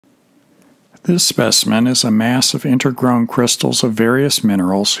This specimen is a mass of intergrown crystals of various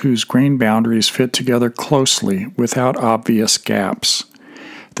minerals whose grain boundaries fit together closely without obvious gaps.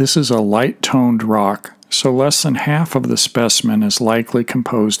 This is a light-toned rock, so less than half of the specimen is likely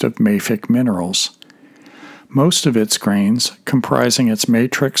composed of mafic minerals. Most of its grains, comprising its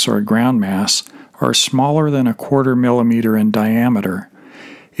matrix or ground mass, are smaller than 1/4 millimeter in diameter.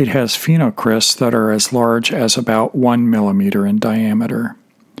 It has phenocrysts that are as large as about 1 millimeter in diameter.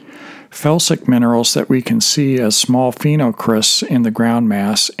 Felsic minerals that we can see as small phenocrysts in the ground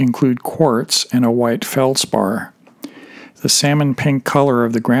mass include quartz and a white feldspar. The salmon pink color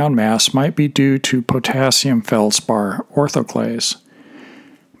of the ground mass might be due to potassium feldspar, orthoclase.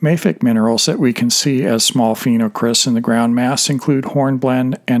 Mafic minerals that we can see as small phenocrysts in the ground mass include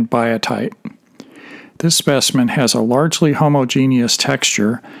hornblende and biotite. This specimen has a largely homogeneous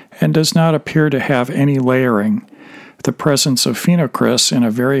texture and does not appear to have any layering. The presence of phenocrysts in a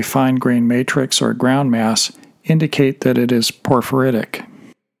very fine-grained matrix or ground mass indicate that it is porphyritic.